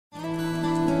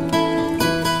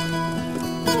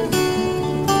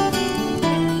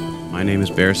name is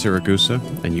Bear Siragusa,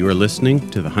 and you are listening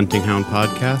to the Hunting Hound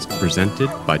podcast presented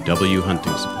by W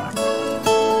Hunting Supply.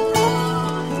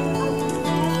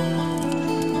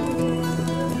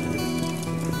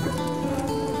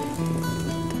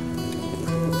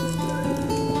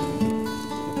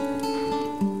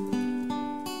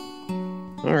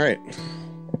 All right.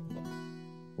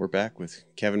 We're back with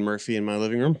Kevin Murphy in my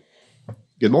living room.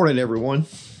 Good morning, everyone.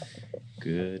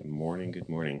 Good morning. Good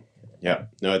morning. Yeah.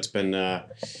 No, it's been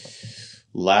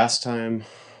last time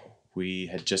we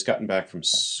had just gotten back from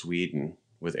Sweden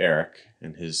with Eric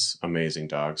and his amazing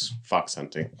dogs, fox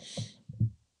hunting.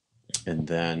 And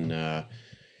then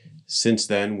since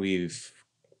then, we've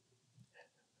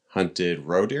hunted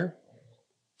roe deer.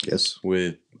 Yes.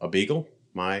 With a beagle,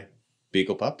 my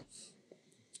beagle pup.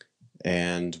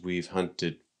 And we've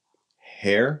hunted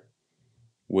hare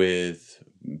with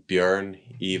Björn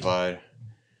Ivar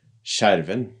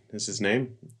Skärven is his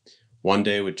name. One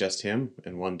day with just him,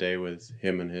 and one day with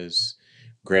him and his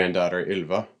granddaughter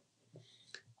Ylva.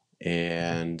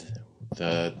 And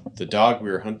the dog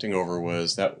we were hunting over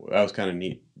was that was kind of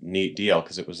neat deal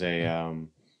because it was a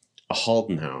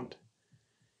Halden Hound,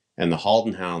 and the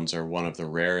Halden Hounds are one of the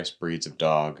rarest breeds of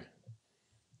dog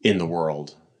in the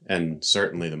world, and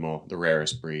certainly the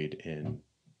rarest breed in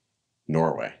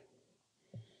Norway.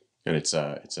 And it's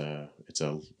a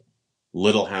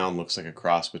little hound, looks like a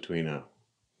cross between a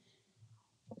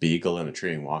beagle and a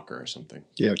treeing walker or something.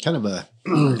 Yeah, kind of a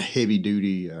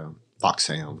heavy-duty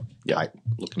foxhound type,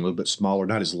 looking a little bit smaller,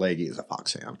 not as leggy as a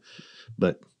foxhound,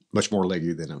 but much more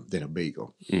leggy than a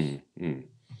beagle. Mm-hmm.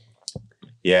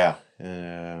 Yeah,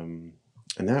 and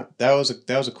that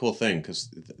was a cool thing because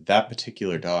that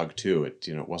particular dog too. It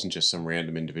wasn't just some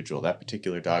random individual. That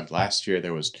particular dog, last year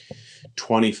there was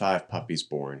 25 puppies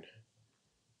born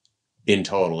in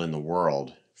total in the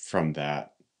world from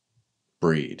that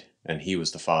breed, and he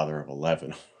was the father of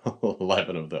 11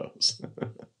 of those.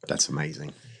 That's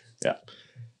amazing. Yeah,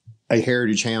 a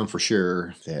heritage hound for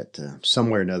sure that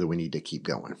somewhere or another we need to keep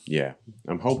going. Yeah,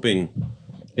 I'm hoping.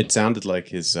 It sounded like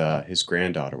his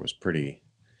granddaughter was pretty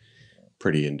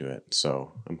into it,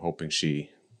 so I'm hoping she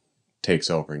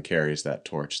takes over and carries that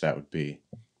torch. That would be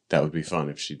fun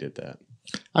if she did that.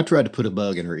 I tried to put a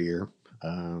bug in her ear.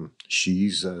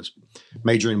 She's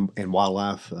majoring in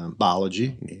wildlife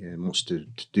biology and wants to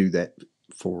do that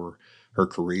for her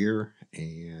career.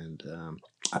 And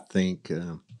I think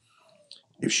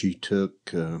if she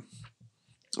took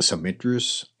some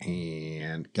interest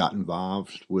and got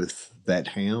involved with that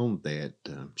hound, that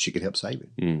she could help save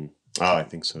it. Mm. Oh, I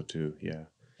think so too. Yeah.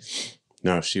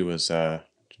 No, she was. That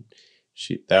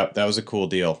was a cool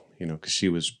deal, because she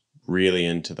was really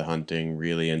into the hunting,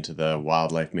 really into the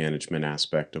wildlife management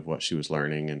aspect of what she was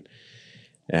learning,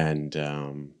 and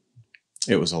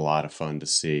it was a lot of fun to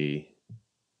see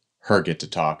her get to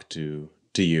talk to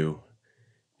you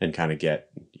and kind of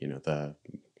get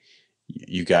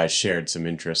you guys shared some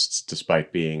interests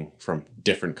despite being from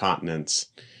different continents.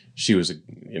 She was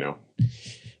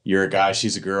you're a guy,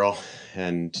 she's a girl,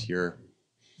 and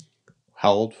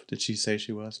how old did she say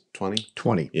she was? 20?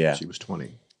 20. Yeah. She was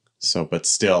 20. So, but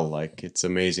still, it's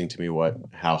amazing to me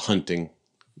how hunting,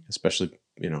 especially,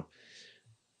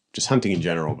 just hunting in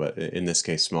general, but in this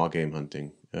case, small game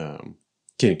hunting,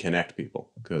 can connect people.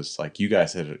 Because you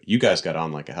guys got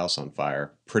on like a house on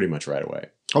fire pretty much right away.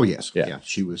 Oh, yes. Yeah.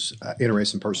 She was an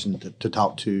interesting person to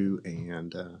talk to.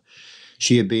 And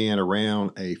she had been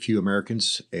around a few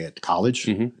Americans at college.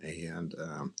 Mm-hmm. And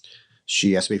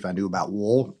she asked me if I knew about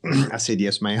wool. I said,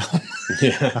 yes, ma'am.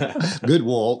 Yeah. Good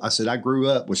wool. I said, I grew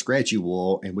up with scratchy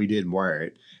wool, and we didn't wear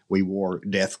it. We wore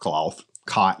death cloth,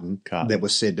 cotton. That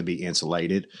was said to be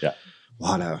insulated. Yeah.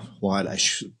 What a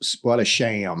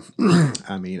sham.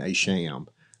 I mean, a sham.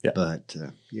 Yeah. But,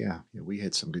 we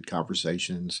had some good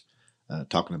conversations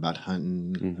talking about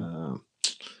hunting, mm-hmm.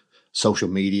 Social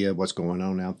media, what's going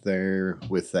on out there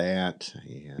with that,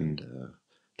 and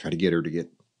try to get her to get,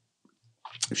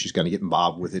 if she's going to get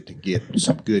involved with it, to get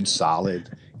some good,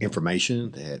 solid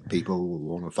information that people will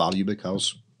want to follow you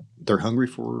because they're hungry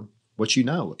for what you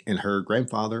know. And her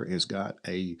grandfather has got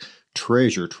a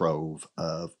treasure trove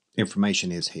of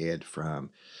information in his head from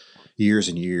years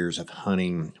and years of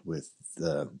hunting with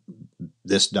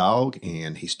this dog.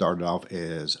 And he started off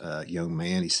as a young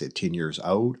man, he said 10 years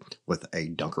old, with a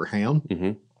Dunker Hound.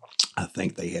 Mm-hmm. I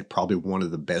think they had probably one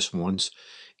of the best ones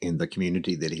in the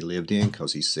community that he lived in,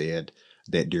 because he said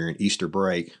that during Easter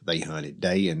break, they hunted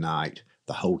day and night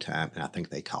the whole time. And I think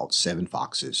they caught 7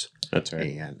 foxes. That's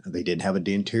right. And they didn't have a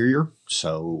den interior,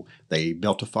 so they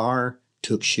built a fire,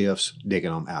 took shifts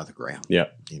digging them out of the ground. Yeah.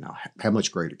 How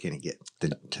much greater can it get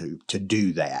to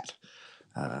do that?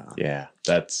 Yeah,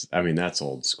 that's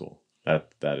old school.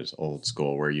 That is old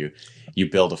school where you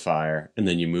build a fire and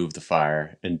then you move the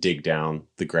fire and dig down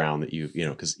the ground that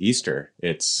because Easter,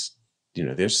 it's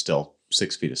there's still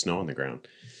 6 feet of snow on the ground.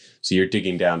 So you're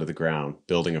digging down to the ground,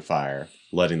 building a fire,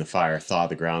 letting the fire thaw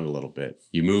the ground a little bit.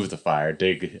 You move the fire,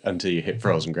 dig until you hit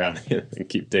frozen ground again, and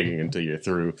keep digging until you're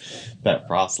through that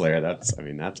frost layer. That's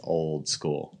old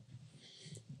school.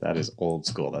 That is old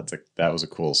school. That was a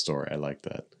cool story. I like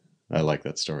that. I like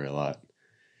that story a lot.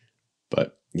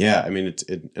 But yeah,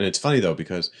 it's funny though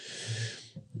because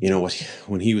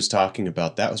when he was talking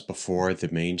about that was before the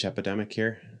mange epidemic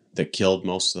here that killed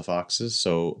most of the foxes.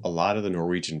 So a lot of the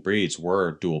Norwegian breeds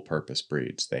were dual purpose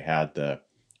breeds. They had the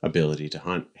ability to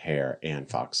hunt hare and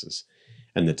foxes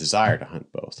and the desire to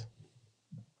hunt both.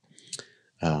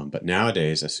 But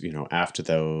nowadays, after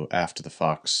the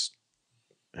fox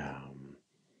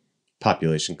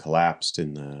population collapsed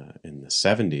in the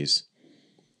 70s,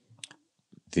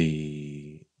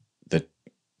 the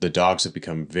dogs have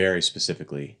become very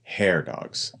specifically hare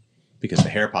dogs because the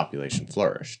hare population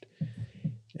flourished.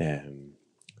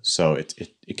 So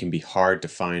it can be hard to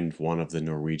find one of the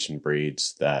Norwegian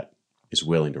breeds that is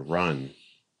willing to run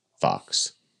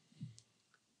fox.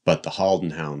 But the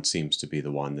Halden Hound seems to be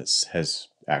the one that has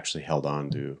actually held on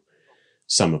to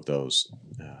some of those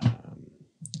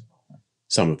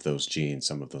genes,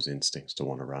 some of those instincts to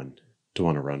want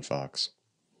to run fox.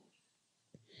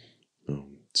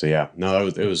 So yeah, no,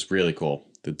 it was really cool.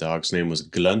 The dog's name was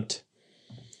Glunt,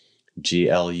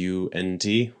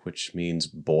 Glunt, which means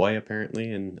boy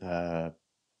apparently in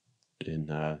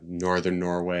northern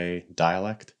Norway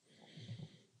dialect.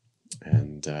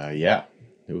 And that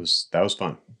was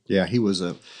fun. Yeah, he was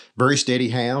a very steady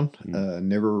hound.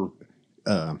 Never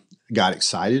got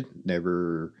excited.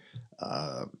 Never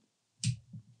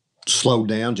slowed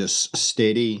down. Just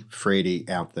steady, Freddy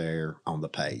out there on the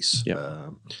pace.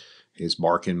 Yep. His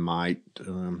barking might,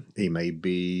 he may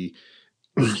be,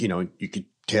 you could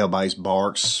tell by his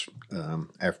barks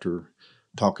after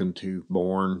talking to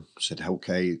Bourne, said,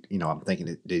 okay, I'm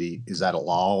thinking, is that a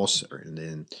loss? And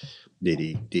then did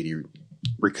he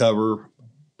recover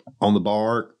on the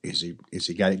bark? Is he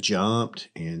got it jumped?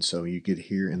 And so you could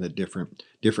hear in the different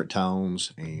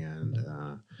tones. And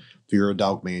if you're a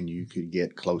dog man, you could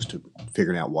get close to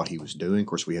figuring out what he was doing. Of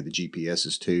course, we had the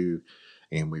GPSs too.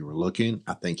 And we were looking.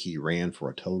 I think he ran for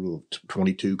a total of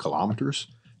 22 kilometers.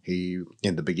 In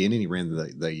the beginning, he ran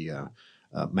the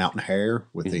mountain hare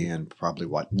within probably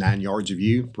 9 yards of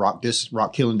you, rock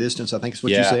killing distance. I think is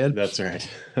what you said. That's right.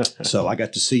 So I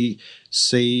got to see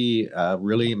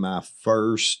really my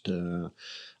first.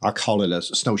 I call it a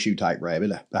snowshoe type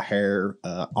rabbit, a hare,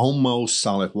 almost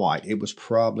solid white. It was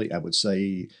probably, I would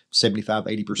say,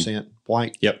 75-80%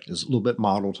 white. Yep, it was a little bit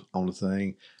mottled on the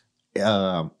thing.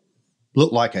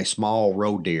 Looked like a small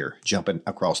roe deer jumping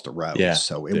across the road. Yeah.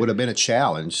 So it would have been a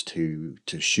challenge to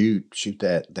shoot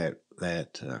that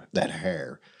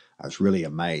hare. I was really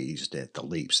amazed at the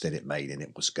leaps that it made, and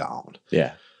it was gone.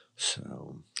 Yeah.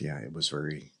 So yeah, it was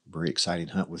very, very exciting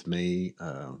hunt with me.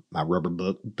 My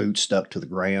rubber boot stuck to the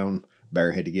ground.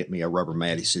 Bear had to get me a rubber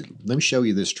mat. He said, "Let me show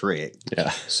you this trick."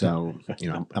 Yeah. So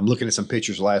I'm looking at some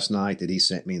pictures last night that he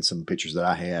sent me, and some pictures that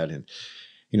I had, and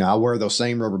I wear those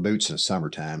same rubber boots in the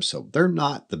summertime, so they're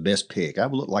not the best pick. I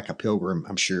would look like a pilgrim,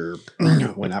 I'm sure,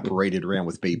 when I paraded around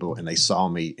with people and they saw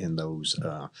me in those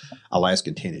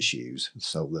Alaskan tennis shoes.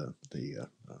 So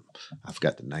I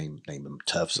forgot the name them,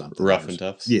 Tough something. Rough and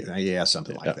Tufts? Yeah,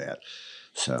 something like that.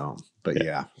 So, but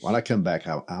yeah, when I come back,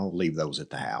 I'll leave those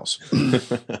at the house.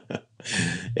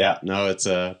 Yeah, no, it's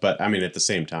but I mean, at the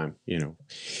same time,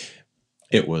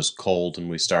 it was cold and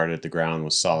we started, the ground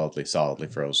was solidly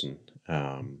frozen.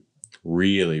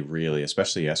 Really, really,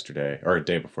 especially yesterday or a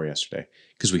day before yesterday,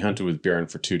 because we hunted with Bjorn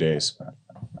for 2 days.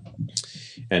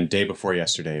 And day before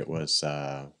yesterday, it was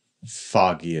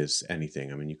foggy as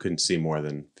anything. I mean, you couldn't see more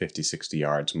than 50, 60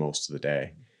 yards most of the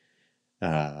day.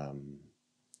 And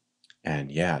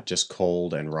yeah, just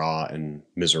cold and raw and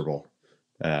miserable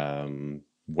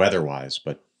weather-wise.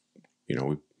 But,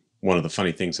 one of the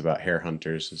funny things about hare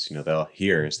hunters is,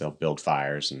 they'll build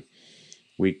fires. And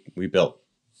we built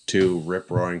 2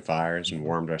 rip-roaring fires and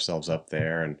warmed ourselves up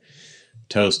there and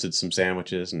toasted some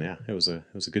sandwiches, and yeah, it was a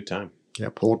good time. Yeah,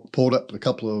 pulled up a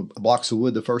couple of blocks of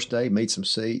wood the first day, made some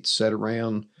seats, sat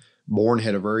around. Bourne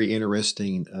had a very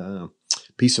interesting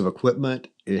piece of equipment.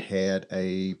 It had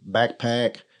a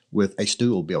backpack with a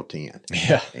stool built in.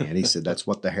 Yeah, and he said that's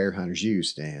what the hare hunters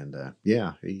used, and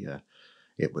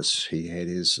he He had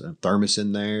his thermos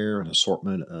in there, an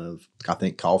assortment of, I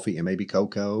think, coffee and maybe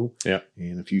cocoa, Yeah.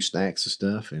 and a few snacks and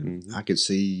stuff. And Mm-hmm. I could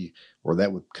see where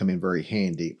that would come in very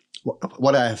handy.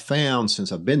 What I have found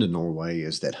since I've been to Norway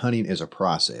is that hunting is a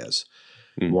process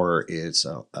where it's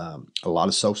a lot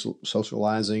of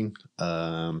socializing.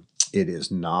 It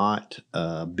is not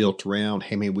built around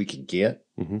how many we can get.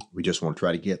 Mm-hmm. We just want to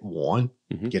try to get one,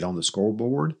 get on the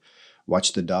scoreboard,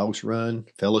 watch the dogs run,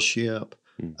 fellowship.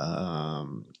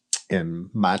 In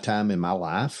my time in my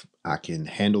life, I can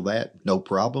handle that, no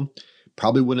problem.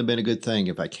 Probably wouldn't have been a good thing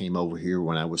if I came over here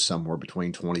when I was somewhere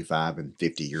between 25 and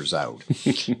 50 years old.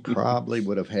 Probably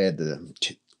would have had to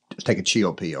take a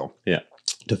chill pill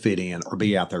to fit in or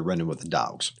be out there running with the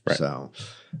dogs. Right. So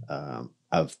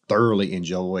I've thoroughly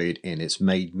enjoyed, and it's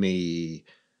made me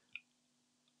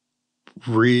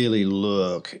really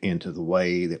look into the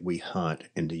way that we hunt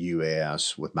in the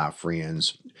U.S. with my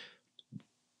friends.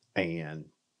 And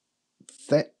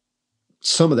that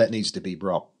some of that needs to be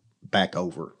brought back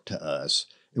over to us,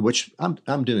 which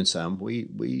I'm doing some.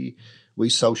 We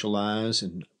socialize,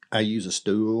 and I use a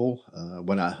stool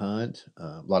when I hunt.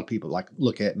 A lot of people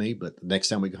look at me, but the next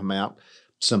time we come out,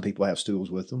 some people have stools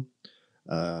with them.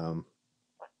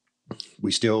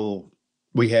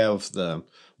 We have the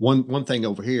one thing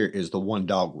over here is the one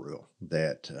dog rule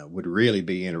that would really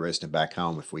be interesting back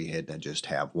home if we had to just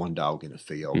have one dog in the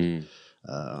field.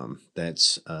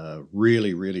 That's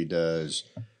really does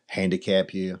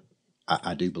handicap you.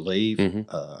 I do believe.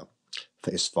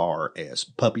 As far as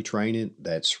puppy training,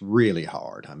 that's really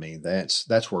hard. I mean,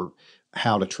 that's where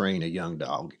how to train a young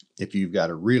dog. If you've got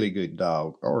a really good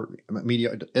dog or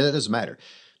mediocre, it doesn't matter.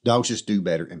 Dogs just do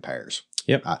better in pairs.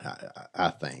 Yep.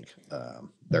 I think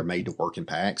they're made to work in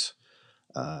packs.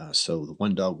 So the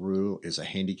one dog rule is a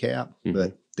handicap,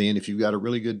 but then if you've got a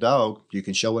really good dog, you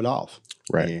can show it off.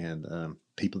 Right. And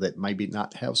people that maybe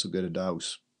not have so good a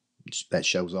dogs, that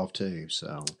shows off too.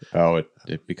 So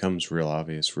it becomes real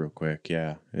obvious real quick.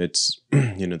 Yeah, it's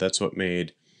that's what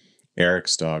made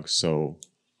Eric's dogs so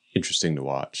interesting to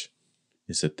watch,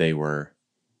 is that they were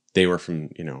from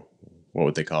what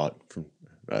would they call it, from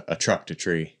a truck to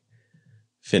tree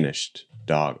finished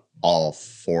dog, all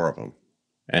four of them,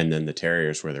 and then the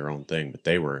terriers were their own thing, but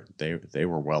they were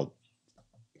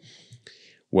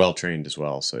well trained as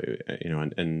well. So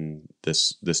and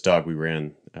this dog we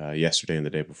ran yesterday and the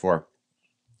day before,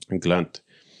 Glunt,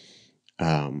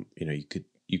 you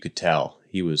could tell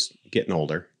he was getting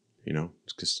older,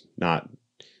 because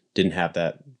didn't have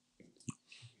that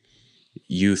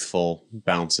youthful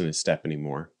bounce in his step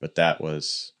anymore. But that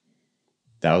was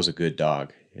a good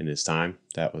dog in his time.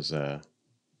 That was a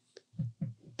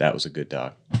good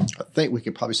dog. I think we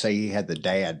could probably say he had the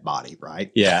dad body,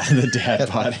 right? Yeah, the dad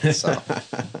body. So.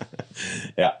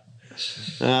 Yeah,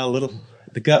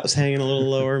 the gut was hanging a little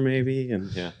lower, maybe,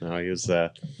 and he was.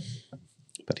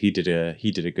 But he did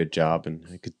a good job, and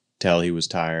I could tell he was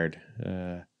tired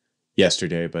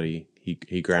yesterday, but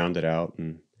he ground it out,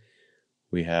 and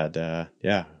we had an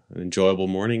enjoyable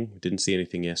morning. We didn't see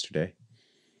anything yesterday.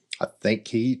 I think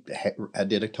I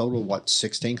did a total of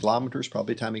 16 kilometers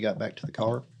probably time he got back to the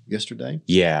car yesterday.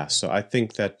 Yeah, so I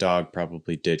think that dog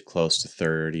probably did close to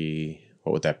 30.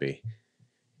 What would that be?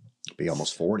 Be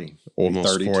almost 40.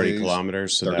 Almost 40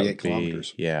 kilometers. So 38 that would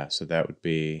kilometers. Be, yeah, so that would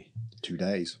be 2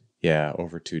 days. Yeah,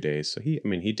 over 2 days. So he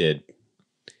did,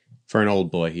 for an old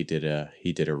boy, he did a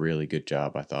really good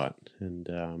job, I thought. And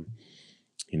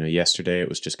yesterday it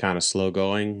was just kind of slow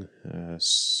going,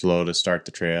 slow to start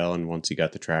the trail, and once he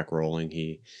got the track rolling,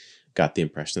 he got the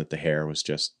impression that the hair was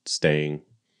just staying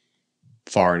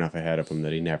far enough ahead of him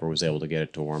that he never was able to get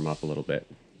it to warm up a little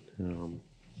bit.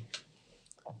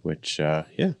 Which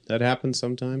that happens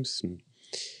sometimes. And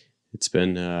it's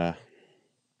been a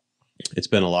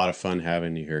lot of fun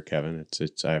having you here, Kevin.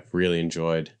 I've really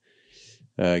enjoyed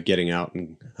getting out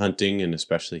and hunting, and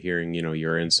especially hearing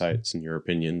your insights and your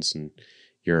opinions and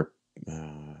your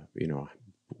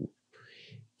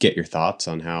get your thoughts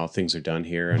on how things are done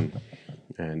here,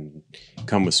 and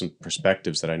come with some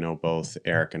perspectives that I know both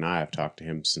Eric and I have talked to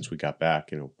him since we got back.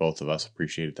 Both of us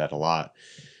appreciated that a lot.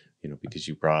 Because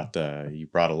you brought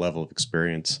a level of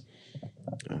experience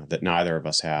that neither of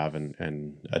us have,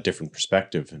 and a different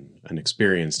perspective, and an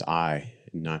experienced eye,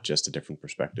 not just a different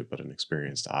perspective, but an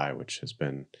experienced eye, which has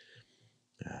been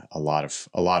a lot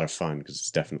of fun, because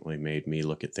it's definitely made me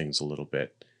look at things a little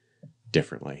bit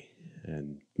differently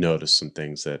and notice some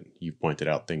things that you pointed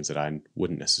out, things that I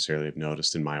wouldn't necessarily have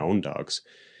noticed in my own dogs,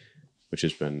 which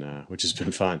has been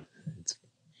fun.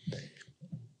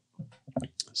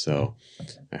 So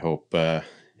I hope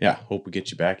we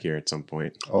get you back here at some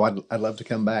point. Oh, I'd love to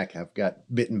come back. I've got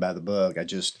bitten by the bug.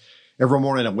 It every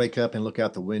morning I wake up and look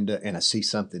out the window and I see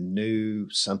something new,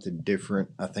 something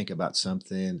different. I think about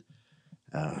something.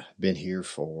 Been here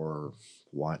for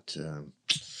what,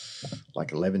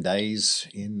 like 11 days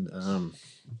in. Yeah. Um,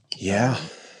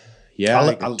 Yeah,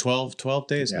 I got I 12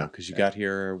 days now yeah, because you yeah. got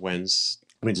here Wednesday.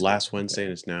 last Wednesday, Okay.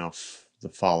 and it's now the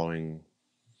following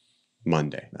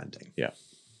Monday. Monday. Yeah.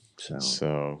 So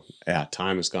So, yeah,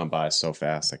 time has gone by so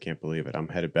fast. I can't believe it. I'm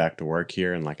headed back to work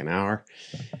here in like an hour.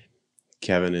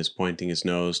 Kevin is pointing his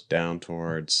nose down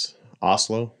towards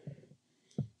Oslo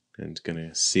and going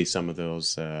to see some of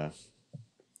those. Yeah.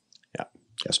 I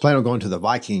was planning on going to the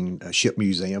Viking ship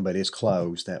museum, but it's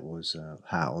closed. That was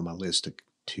high on my list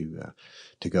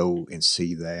to go and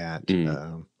see that.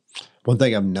 Mm. One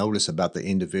thing I've noticed about the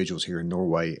individuals here in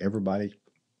Norway, everybody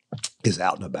is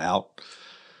out and about,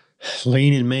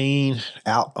 lean and mean,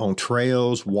 out on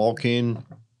trails, walking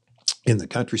in the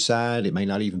countryside. It may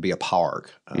not even be a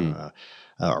park.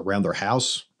 Around their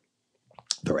house,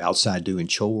 they're outside doing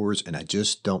chores, and I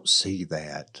just don't see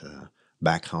that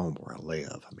back home where I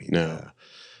live. I mean, No.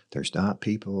 there's not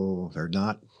people. They're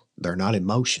not in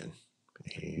motion,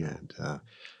 and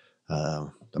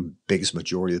the biggest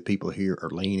majority of the people here are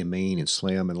lean and mean and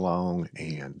slim and long,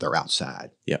 and they're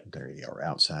outside. Yep. They are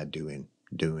outside doing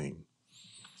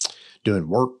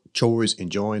work, chores,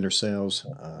 enjoying themselves.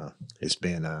 It's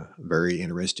been a very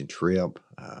interesting trip.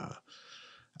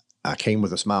 I came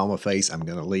with a smile on my face. I'm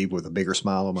going to leave with a bigger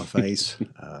smile on my face.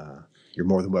 You're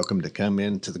more than welcome to come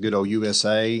into the good old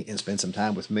USA and spend some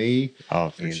time with me. I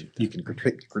And appreciate you that.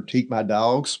 can critique my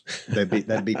dogs.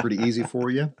 That'd be pretty easy for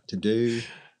you to do.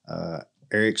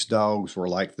 Eric's dogs were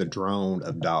like the drone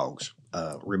of dogs,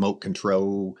 remote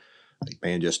control.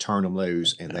 Man, just turn them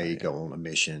loose, and they go on a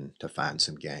mission to find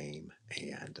some game.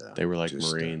 And They were like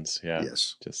just, Marines. Yeah.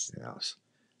 yes, Just yes.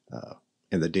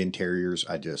 And the Den Terriers,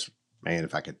 man,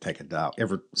 if I could take a dog,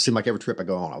 seem like every trip I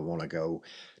go on, I want to go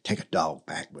take a dog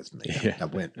back with me. Yeah. I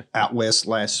went out west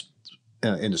last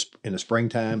in the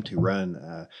springtime to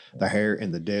run the hare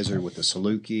in the desert with the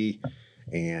Saluki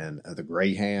and the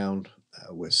Greyhound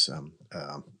with some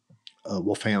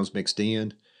wolfhounds mixed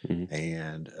in. Mhm.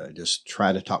 And just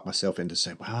try to talk myself into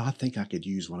saying, well, I think I could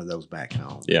use one of those back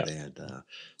home. Yeah. And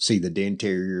see the Den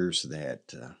Terriers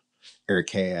that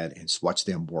Eric had and watch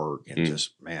them work. And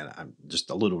just, man, I'm just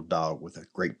a little dog with a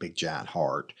great big giant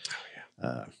heart. Oh,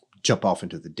 yeah. Jump off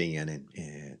into the den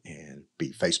and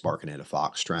be face barking at a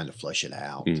fox trying to flush it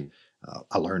out.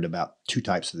 I learned about two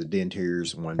types of the Den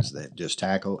Terriers, the ones that just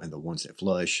tackle and the ones that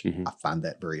flush. Mhm. I find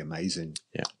that very amazing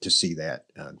Yeah. to see that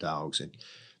dogs. And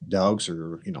dogs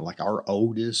are, like our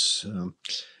oldest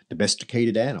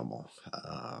domesticated animal.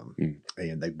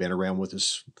 And they've been around with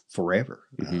us forever.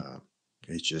 Mhm.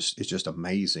 It's just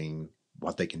amazing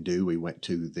what they can do. We went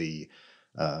to the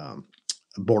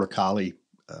Border Collie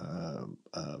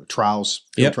field trials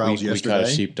We yesterday. caught a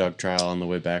sheepdog trial on the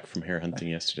way back from hare hunting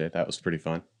yesterday. That was pretty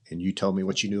fun. And you told me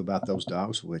what you knew about those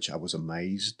dogs, which I was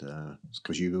amazed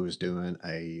because you was doing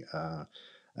a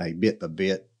bit by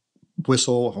bit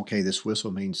whistle. Okay, this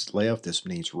whistle means left. This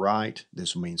means right.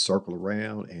 This means circle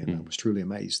around. And I was truly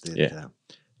amazed that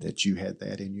that you had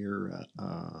that in your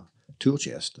tool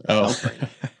chest. Oh,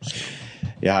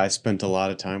 yeah. I spent a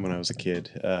lot of time when I was a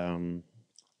kid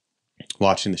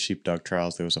watching the sheepdog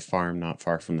trials. There was a farm not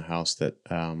far from the house that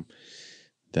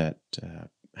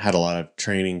had a lot of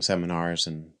training seminars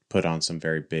and put on some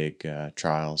very big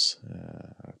trials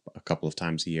a couple of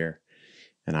times a year.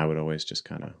 And I would always just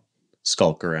kind of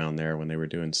skulk around there when they were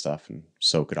doing stuff and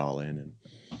soak it all in.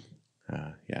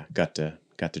 And got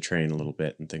to train a little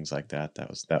bit and things like that.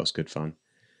 That was good fun.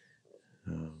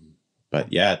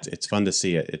 But yeah, it's fun to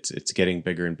see it. It's getting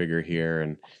bigger and bigger here,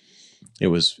 and it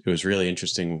was really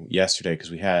interesting yesterday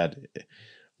because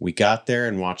we got there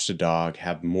and watched a dog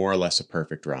have more or less a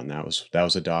perfect run. That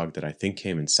was a dog that I think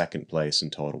came in second place in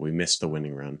total. We missed the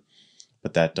winning run,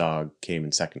 but that dog came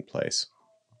in second place.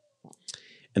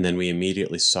 And then we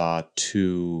immediately saw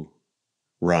two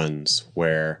runs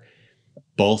where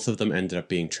both of them ended up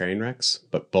being train wrecks,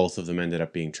 but both of them ended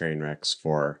up being train wrecks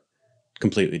for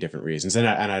completely different reasons. And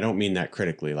I don't mean that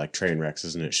critically, like train wrecks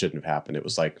isn't it shouldn't have happened. It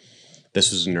was like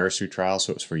this was a nursery trial,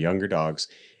 so it was for younger dogs.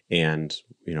 And,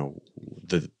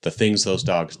 the things those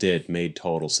dogs did made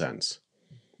total sense.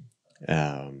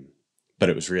 But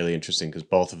it was really interesting because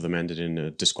both of them ended in a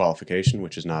disqualification,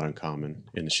 which is not uncommon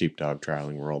in the sheepdog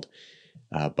trialing world,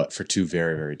 but for two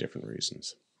very, very different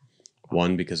reasons.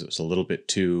 One, because it was a little bit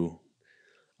too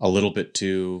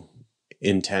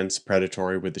intense,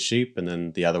 predatory with the sheep, and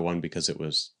then the other one because it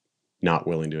was not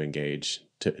willing to engage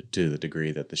to the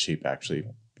degree that the sheep actually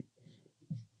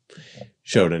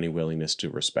showed any willingness to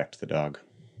respect the dog.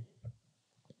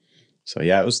 So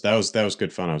yeah, that was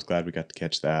good fun. I was glad we got to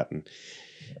catch that,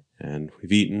 and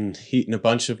we've eaten a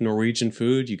bunch of Norwegian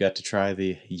food. You got to try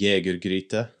the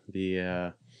Jägergryte,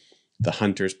 the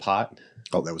hunter's pot.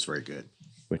 Oh, that was very good.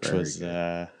 Which very was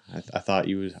good. I thought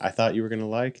you were gonna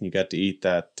like, and you got to eat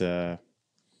that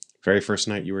very first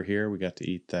night you were here. We got to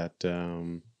eat that.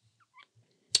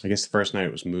 I guess the first night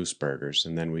it was moose burgers,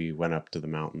 and then we went up to the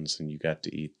mountains, and you got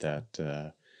to eat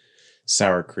that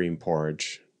sour cream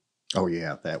porridge. Oh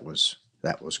yeah, that was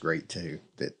great too.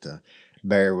 That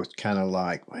Bear was kind of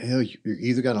like, well, you're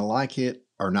either gonna like it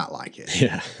or not like it.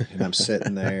 Yeah. And I'm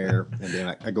sitting there, and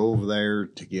then I go over there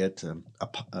to get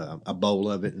a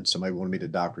bowl of it, and somebody wanted me to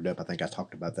doctor it up. I think I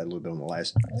talked about that a little bit on the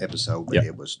last episode, but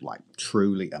It was like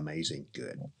truly amazing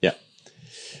good. Yeah.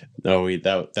 No,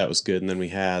 that was good. And then we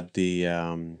had the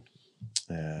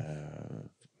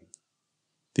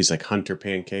these like hunter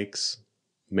pancakes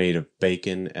made of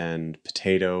bacon and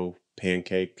potato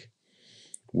pancake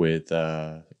with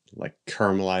like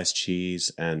caramelized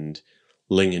cheese and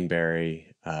lingonberry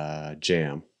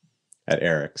jam at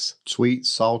Eric's. Sweet,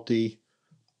 salty,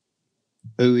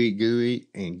 ooey gooey,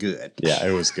 and good. Yeah,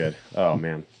 it was good. Oh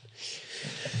man,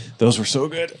 those were so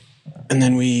good. And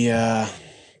then we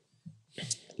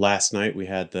last night we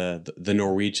had the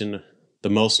Norwegian, the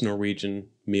most Norwegian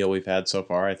meal we've had so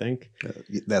far, I think.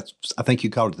 I think you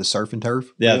called it the surf and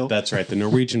turf. Yeah, meal? That's right. The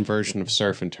Norwegian version of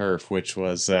surf and turf, which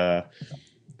was the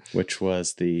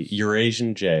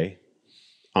Eurasian Jay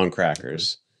on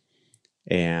crackers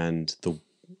and the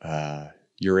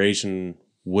Eurasian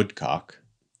woodcock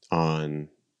on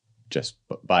just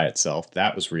by itself.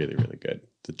 That was really, really good.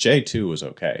 The J2 was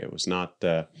okay. It was not,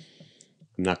 I'm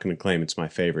not going to claim it's my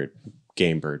favorite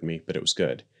game bird meat, but it was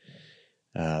good.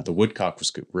 The woodcock was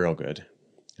good, real good.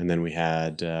 And then we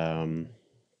had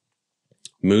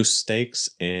moose steaks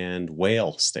and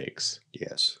whale steaks.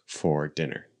 Yes. For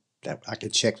dinner. That I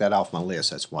could check that off my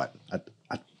list. That's what I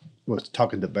was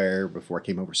talking to Bear before I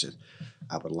came over. Said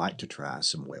I would like to try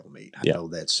some whale meat. I know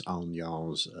that's on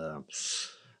y'all's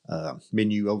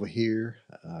menu over here.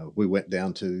 We went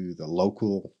down to the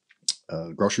local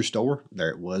grocery store.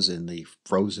 There it was in the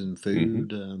frozen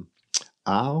food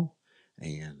aisle,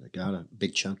 and I got a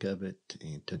big chunk of it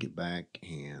and took it back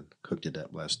and cooked it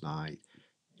up last night.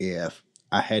 If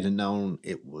I hadn't known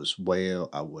it was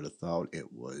whale, I would have thought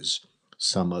it was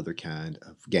some other kind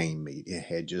of game meat. It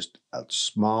had just a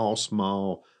small,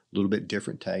 little bit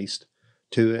different taste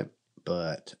to it,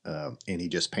 but and he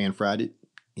just pan fried it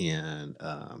in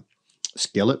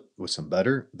skillet with some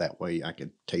butter. That way I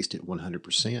could taste it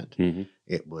 100%.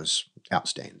 It was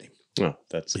outstanding. Oh,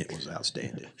 it was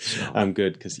outstanding. So. I'm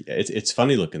good because it's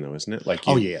funny looking though, isn't it? Like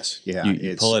yes, yeah.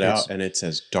 You pull it out and it's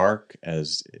as dark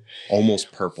as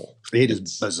almost purple.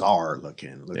 It's bizarre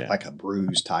looking, like a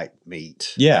bruised type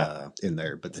meat. In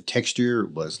there, but the texture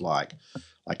was like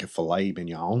a filet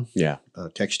mignon.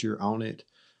 Texture on it.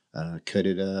 Cut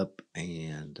it up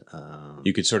and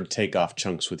you could sort of take off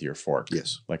chunks with your fork.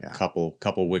 Yes, like a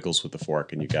couple wiggles with the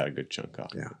fork, and you got a good chunk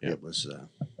off. Yeah, it was.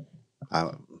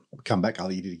 I'll come back.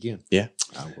 I'll eat it again. Yeah,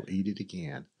 I will eat it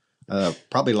again.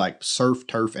 Probably like surf,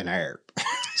 turf, and air.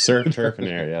 Surf, turf, and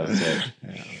air. Yeah, that's it.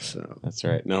 Yeah, so that's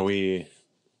right. No, we've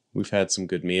had some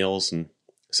good meals and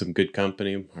some good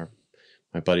company.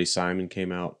 My buddy Simon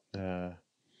came out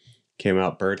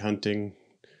bird hunting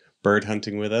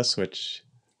with us, which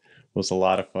was a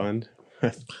lot of fun.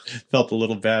 I felt a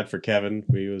little bad for Kevin.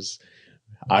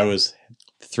 I was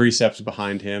 3 steps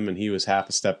behind him, and he was half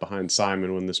a step behind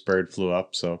Simon when this bird flew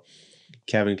up. So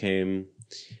Kevin came.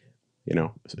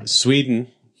 Sweden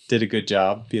did a good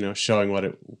job, showing what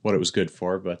it was good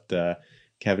for. But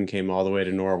Kevin came all the way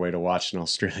to Norway to watch an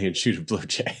Australian shoot a blue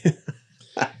jay.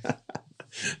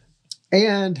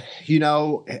 And,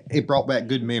 it brought back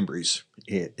good memories.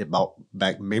 It brought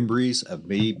back memories of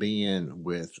me being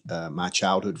with my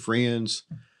childhood friends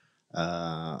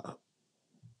out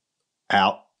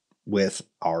with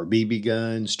our BB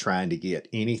guns, trying to get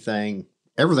anything.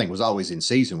 Everything was always in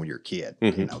season when you're a kid.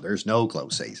 There's no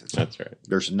close season. That's right.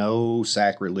 There's no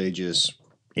sacrilegious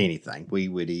anything. We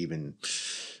would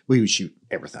shoot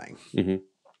everything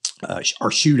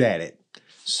or shoot at it.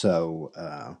 So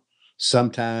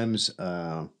sometimes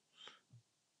I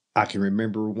can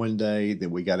remember one day that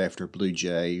we got after a blue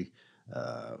jay,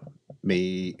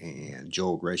 me and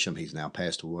Joel Gresham. He's now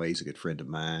passed away. He's a good friend of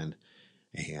mine.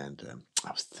 And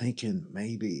I was thinking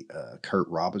maybe Kurt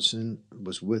Robinson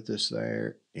was with us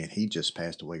there, and he just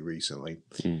passed away recently.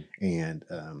 And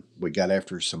we got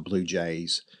after some blue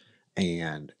jays,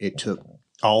 and it took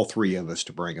all three of us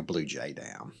to bring a blue jay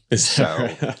down. Is So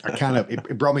that right? I kind of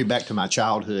it brought me back to my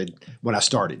childhood when I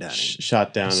started hunting.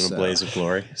 Shot down in a blaze of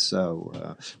glory.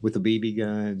 So with the BB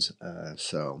guns,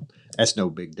 so that's no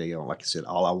big deal. Like I said,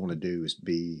 all I want to do is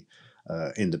be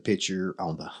in the picture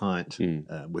on the hunt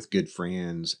with good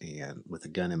friends and with a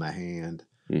gun in my hand.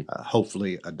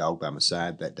 Hopefully a dog by my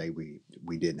side. That day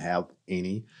we didn't have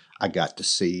any. I got to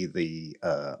see the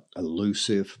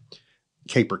elusive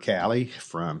capercaillie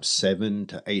from 700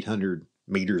 to 800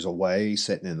 meters away,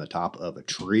 sitting in the top of a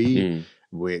tree,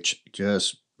 which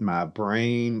just my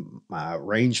brain, my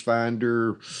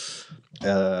rangefinder,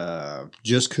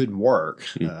 just couldn't work.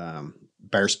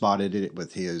 Bear spotted it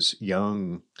with his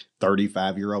young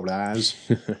 35-year-old eyes.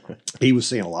 He was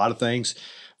seeing a lot of things.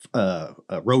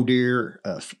 Roe deer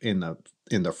in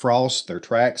the frost, their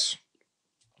tracks.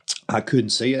 I couldn't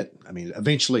see it. I mean,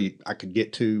 eventually I could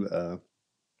get to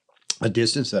a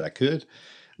distance that I could,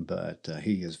 but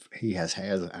he has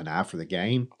had an eye for the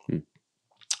game.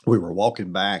 We were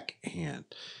walking back, and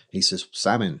he says,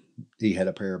 Simon, he had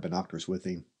a pair of binoculars with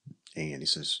him, and he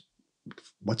says,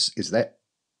 is that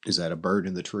a bird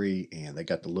in the tree? And they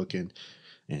got to looking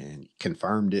and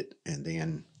confirmed it, and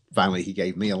then finally he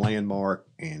gave me a landmark,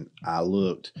 and I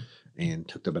looked and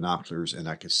took the binoculars, and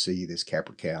I could see this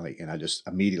capercaillie, and I just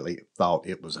immediately thought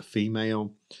it was a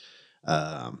female.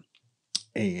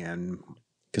 And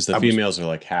because the females are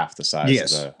like half the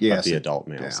size of the adult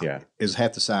males. Yeah. Is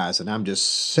half the size. And I'm just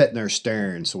sitting there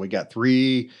staring. So we got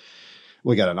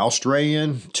an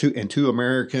Australian, two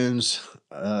Americans,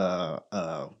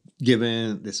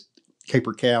 giving this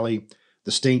capercaillie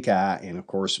the stink eye. And of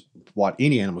course, what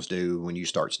any animals do when you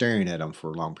start staring at them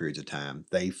for long periods of time,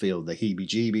 they feel the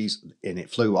heebie-jeebies, and it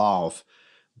flew off.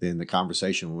 Then the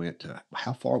conversation went to,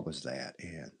 how far was that?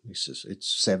 And he says,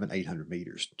 it's 700-800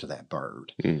 meters to that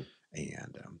bird.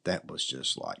 And that was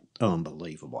just like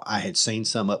unbelievable. I had seen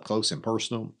some up close and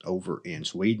personal over in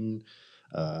Sweden,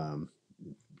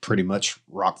 pretty much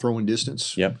rock throwing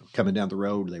distance. Yep. Coming down the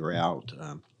road, they were out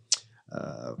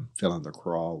filling their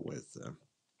crawl with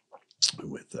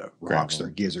rocks, their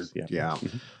gizzard,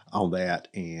 on that,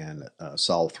 and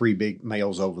saw 3 big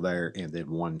males over there, and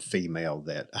then 1 female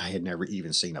that I had never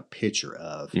even seen a picture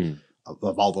of.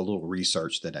 Of all the little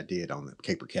research that I did on the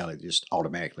capercaillie, just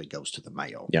automatically goes to the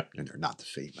male, and they're not the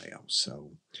female.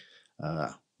 So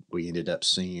we ended up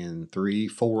seeing 3,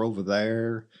 4 over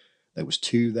there. There was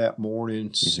 2 that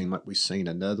morning. Seemed like we seen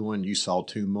another one. You saw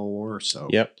 2 more. So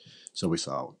So we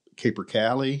saw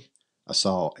capercaillie. I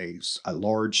saw a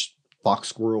large fox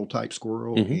squirrel type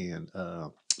squirrel in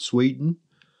Sweden.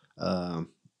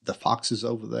 The foxes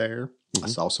over there. I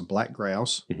saw some black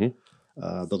grouse.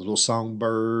 The little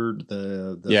songbird,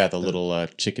 the little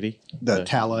chickadee, the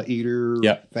tala eater,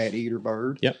 fat eater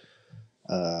bird.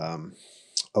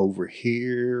 Over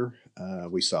here,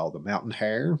 we saw the mountain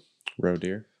hare, roe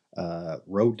deer,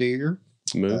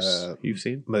 moose. You've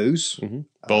seen moose,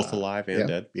 both alive and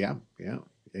dead. Yeah.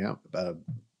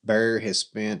 Bear has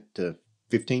spent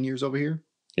 15 years over here.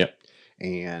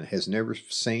 And has never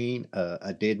seen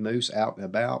a dead moose out and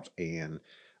about, and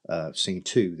seen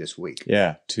 2 this week.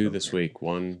 2 this week.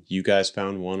 One, you guys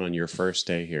found one on your first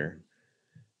day here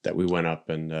that we went up,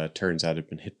 and turns out had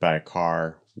been hit by a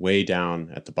car way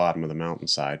down at the bottom of the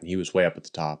mountainside, and he was way up at the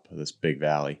top of this big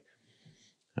valley.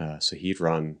 So he'd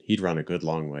run a good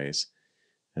long ways.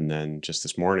 And then just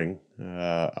this morning,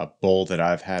 a bull that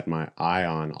I've had my eye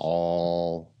on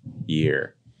all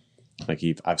year. Like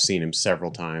I've seen him several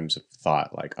times. I've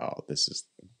thought like, oh,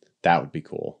 that would be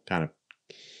cool. Kind of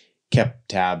kept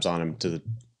tabs on him to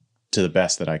the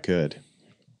best that I could,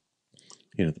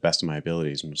 the best of my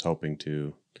abilities, and was hoping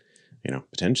to,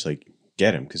 potentially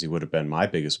get him, because he would have been my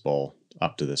biggest bull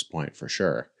up to this point for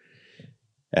sure.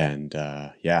 And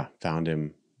found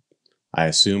him, I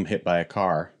assume, hit by a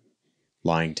car,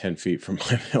 lying 10 feet from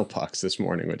my mailbox this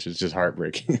morning, which is just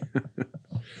heartbreaking.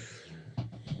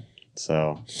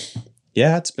 So,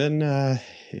 it's been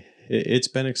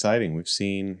exciting. We've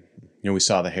seen, we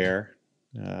saw the hare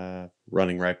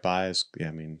running right by us.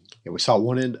 We saw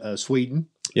one in Sweden.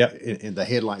 Yep. In the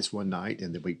headlights one night,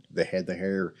 and then they had the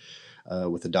hare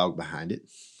with the dog behind it,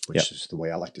 which is the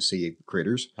way I like to see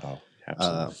critters. Oh,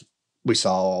 absolutely. We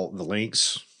saw the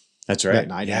lynx. That's right. That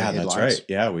night. Yeah, that's right.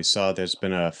 Yeah, we saw there's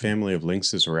been a family of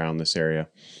lynxes around this area.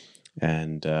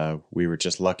 And we were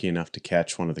just lucky enough to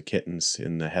catch one of the kittens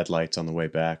in the headlights on the way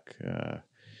back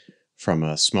from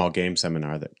a small game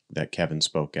seminar that Kevin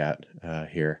spoke at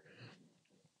here.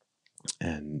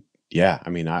 And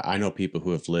I know people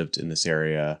who have lived in this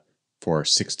area for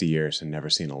 60 years and never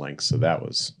seen a lynx. So that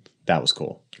was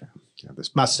cool. Yeah,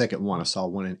 this my second one. I saw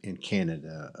one in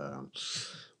Canada.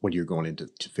 when you're going into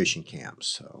fishing camps.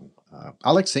 So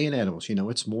I like seeing animals.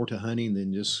 It's more to hunting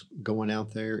than just going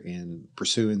out there and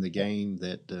pursuing the game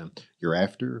that you're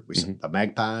after. We see the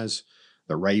magpies,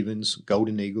 the ravens,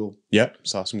 golden eagle. Yep,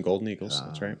 saw some golden eagles.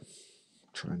 That's right.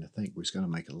 Trying to think, we was going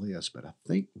to make a list, but I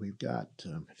think we've got.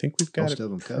 I think we've got most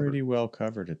of them pretty well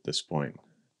covered at this point.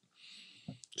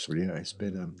 So yeah, it's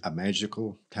been a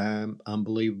magical time,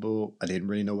 unbelievable. I didn't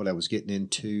really know what I was getting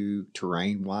into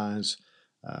terrain wise.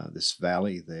 This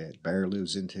valley that Bear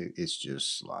lives into, it's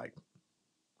just like,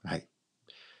 hey,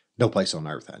 no place on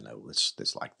earth I know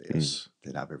that's like this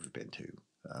that I've ever been to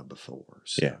before.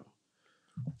 So. Yeah.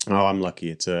 Oh, I'm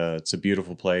lucky. It's a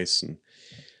beautiful place, and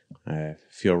I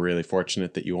feel really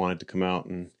fortunate that you wanted to come out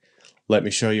and let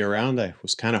me show you around. I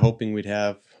was kind of hoping we'd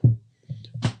have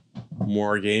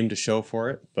more game to show for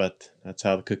it, but that's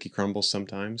how the cookie crumbles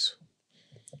sometimes.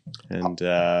 And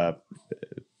what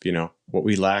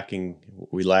we lacked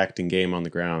in game on the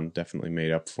ground definitely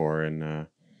made up for in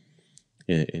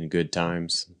good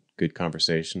times, good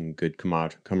conversation, good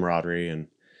camaraderie, and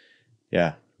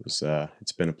yeah, it's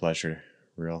been a pleasure,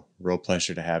 real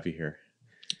pleasure to have you here.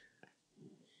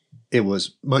 It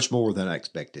was much more than I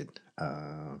expected.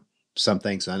 Some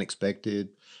things unexpected.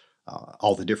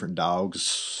 All the different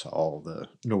dogs, all the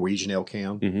Norwegian elk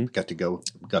hound. Got to go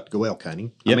elk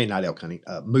hunting. Yep. I mean, not elk hunting,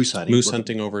 moose hunting. Moose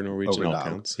hunting over Norwegian elk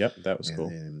hounds. Yep, that was cool.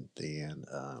 And then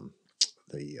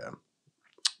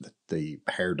the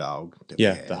hair dog.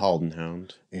 The Halden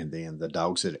Hound. And then the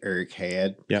dogs that Eric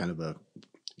had, kind of a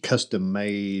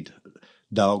custom-made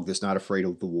dog that's not afraid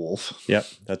of the wolf. Yep,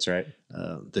 that's right.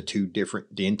 The two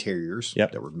different interiors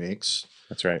that were mixed.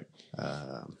 That's right.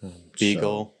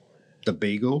 Beagle. The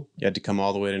beagle. You had to come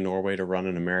all the way to Norway to run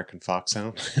an American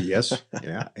foxhound. Yes,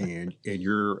 yeah, and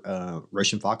your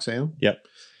Russian foxhound. Yep.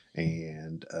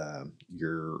 And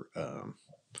your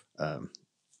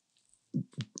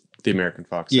the American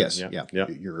foxhound. Yes, yeah.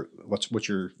 Your what's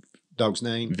your dog's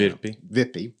name?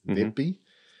 Vippy. Vippy,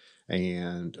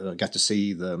 and got to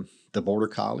see the border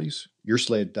collies. Your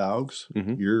sled dogs.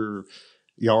 Your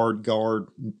yard guard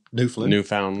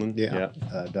Newfoundland.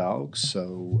 Dogs.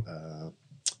 So.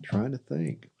 Trying to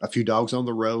think. A few dogs on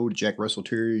the road. Jack Russell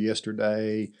Terrier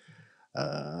yesterday.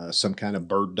 Some kind of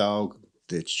bird dog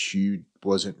that you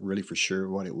wasn't really for sure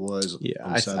what it was. Yeah,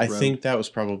 I think that was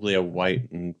probably a white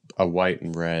and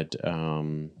red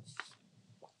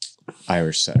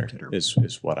Irish setter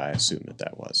is what I assumed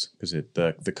that was, because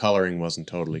the coloring wasn't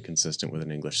totally consistent with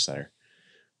an English setter,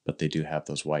 but they do have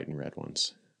those white and red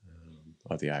ones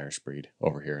of the Irish breed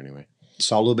over here anyway.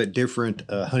 Saw a little bit different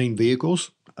hunting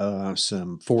vehicles.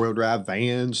 Some 4-wheel drive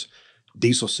vans,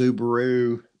 diesel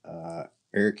Subaru.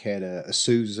 Eric had a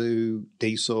Isuzu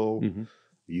diesel.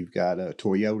 You've got a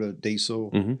Toyota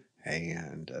diesel.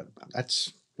 And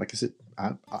that's, like I said,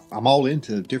 I'm all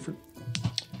into different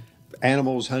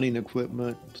animals, hunting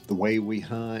equipment, the way we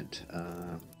hunt.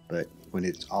 But when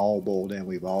it's all boiled down,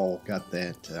 we've all got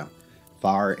that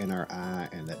fire in our eye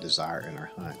and that desire in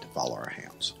our hunt to follow our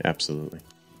hounds. Absolutely.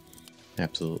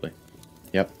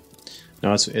 Yep.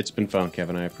 No, it's been fun,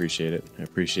 Kevin. I appreciate it. I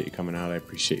appreciate you coming out. I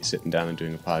appreciate you sitting down and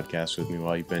doing a podcast with me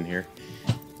while you've been here.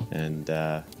 And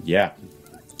I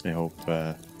hope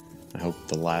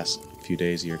the last few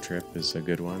days of your trip is a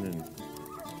good one, and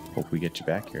hope we get you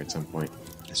back here at some point.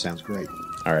 That sounds great.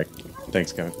 All right.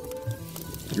 Thanks, Kevin.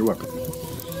 You're welcome.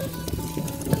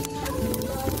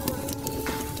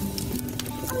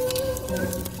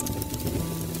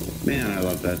 Man, I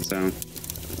love that sound.